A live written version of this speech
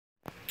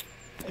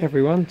Hey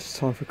everyone, it's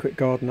time for a quick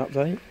garden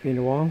update. Been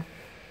a while.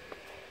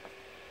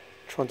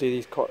 Try and do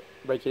these quite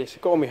regularly. So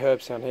I've got all my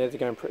herbs down here, they're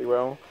going pretty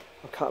well.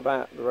 I've cut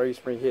back the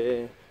rosemary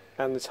here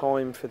and the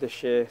thyme for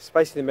this year. It's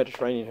basically the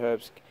Mediterranean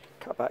herbs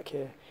cut back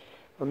here.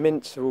 My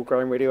mints are all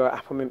growing really well.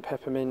 Apple mint,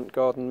 peppermint,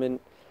 garden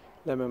mint,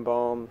 lemon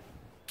balm,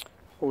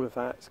 all of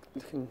that. It's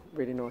looking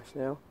really nice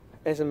now.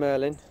 There's a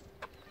merlin.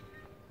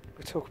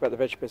 We'll talk about the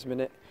vegetables in a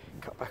minute.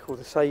 Cut back all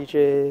the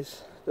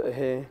sages that are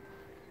here.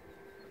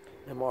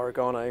 And my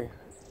oregano,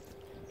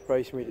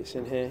 rosemary that's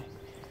in here.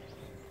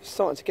 It's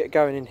starting to get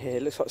going in here.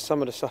 It looks like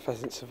some of the stuff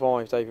hasn't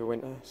survived over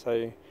winter,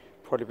 so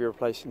probably be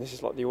replacing. This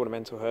is like the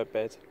ornamental herb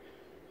bed.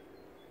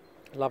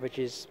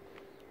 Lovages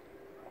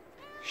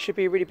should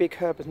be a really big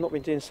herb, has not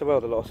been doing so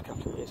well the last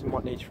couple of years. I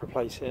might need to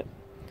replace it.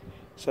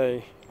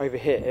 So over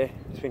here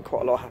there's been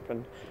quite a lot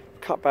happen.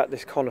 I've cut back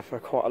this conifer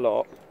quite a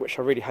lot, which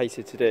I really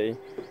hated to do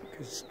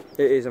because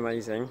it is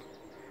amazing,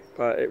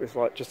 but it was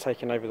like just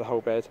taking over the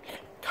whole bed.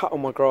 Cut all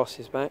my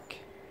grasses back.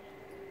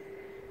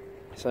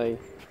 So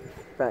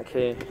back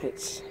here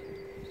it's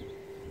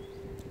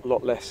a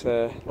lot less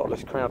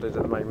crowded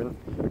at the moment,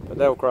 but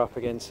they'll grow up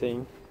again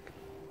soon.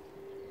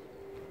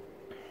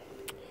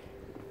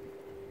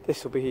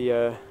 This will be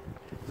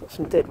got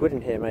some dead wood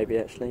in here maybe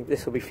actually.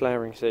 This will be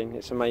flowering soon.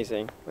 It's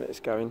amazing when it's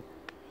going.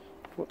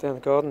 Walk down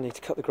the garden, need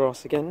to cut the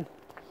grass again.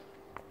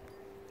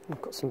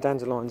 I've got some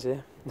dandelions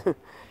here.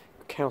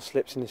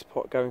 Cowslips in this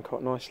pot going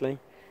quite nicely.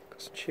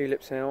 Got some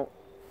tulips out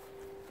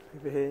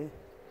over here.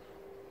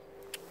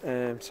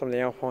 Some of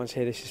the alpines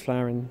here, this is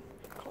flowering.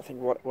 I can't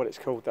think what it's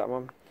called, that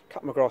one.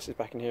 Cut my grasses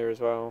back in here as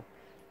well.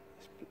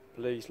 This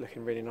blue's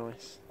looking really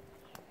nice.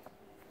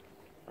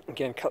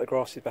 Again, cut the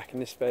grasses back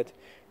in this bed.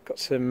 Got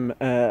some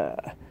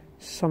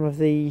of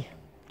the,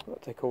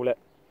 what do they call it?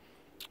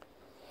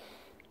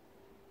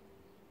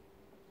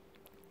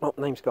 Oh,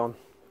 name's gone.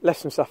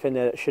 Left some stuff in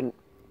there that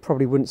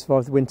probably wouldn't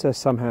survive the winter.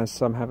 Some has,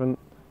 some haven't.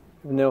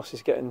 Everything else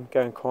is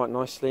going quite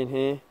nicely in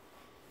here.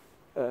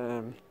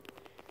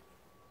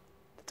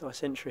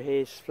 Dicentra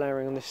here is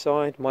flowering on this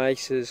side. My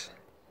acers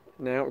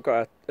now, I've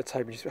got a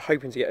table, just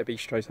hoping to get a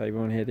bistro table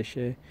on here this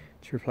year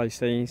to replace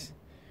these.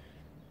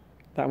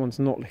 That one's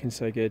not looking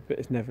so good, but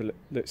it's never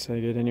looked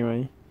so good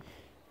anyway.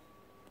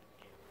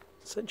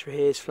 Dicentra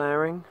here is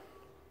flowering.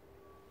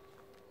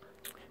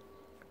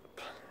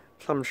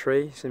 Plum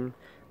tree, some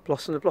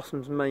blossom. The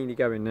blossom's mainly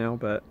going now,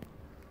 but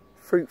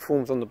fruit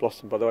forms on the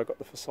blossom. By the way, I've got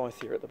the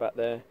forsythia at the back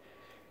there.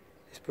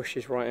 This bush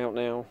is right out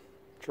now.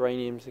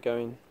 Geraniums are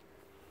going.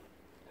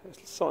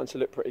 It's starting to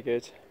look pretty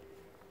good.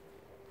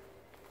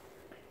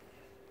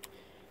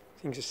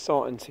 Things are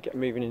starting to get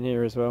moving in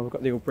here as well. We've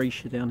got the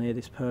albrecia down here,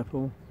 this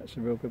purple. That's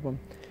a real good one.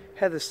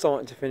 Heather's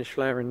starting to finish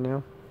flowering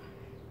now.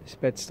 This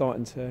bed's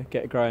starting to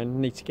get growing.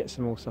 Need to get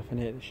some more stuff in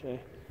here this year.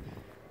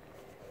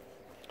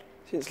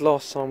 Since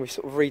last time we've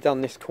sort of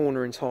redone this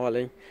corner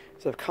entirely.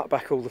 So I've cut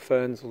back all the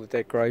ferns, all the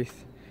dead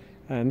growth.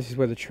 And this is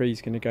where the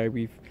tree's going to go.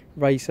 We've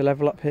raised the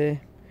level up here.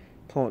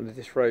 Planted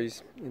this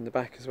rose in the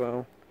back as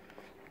well.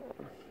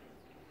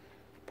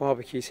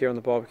 Barbecues here on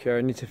the barbecue.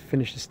 I need to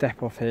finish the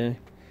step off here.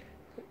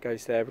 It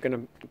goes there. We're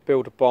going to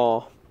build a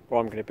bar, or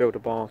I'm going to build a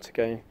bar to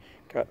go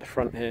at the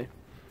front here.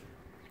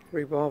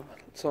 Rhubarb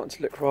starting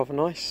to look rather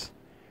nice.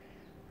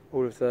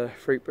 All of the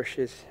fruit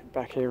bushes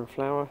back here in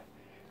flower.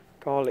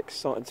 Garlic's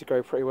starting to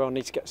grow pretty well. I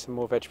need to get some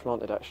more veg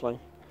planted actually,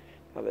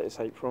 now that it's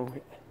April.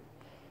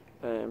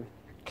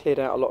 Cleared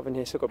out a lot of in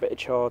here, so I've got a bit of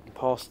chard and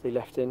parsley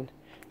left in.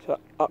 So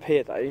up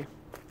here though,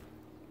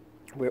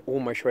 we're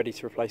almost ready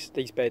to replace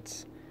these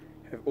beds.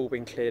 Have all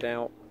been cleared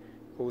out,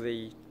 all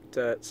the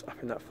dirt's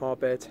up in that far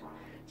bed,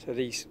 so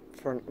these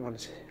front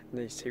ones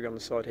and these two on the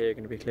side here are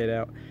going to be cleared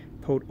out.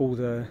 Pulled all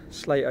the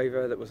slate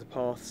over that was the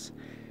paths,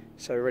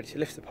 so we're ready to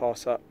lift the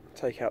paths up,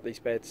 take out these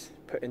beds,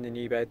 put in the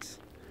new beds,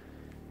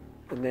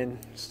 and then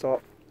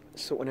start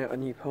sorting out a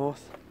new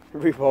path.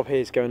 Rhubarb here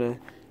is going a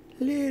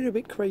little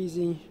bit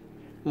crazy.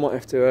 Might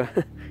have to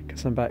get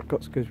some back.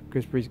 Got some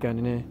gooseberries going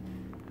in here.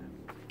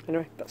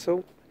 Anyway, that's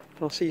all.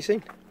 I'll see you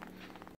soon.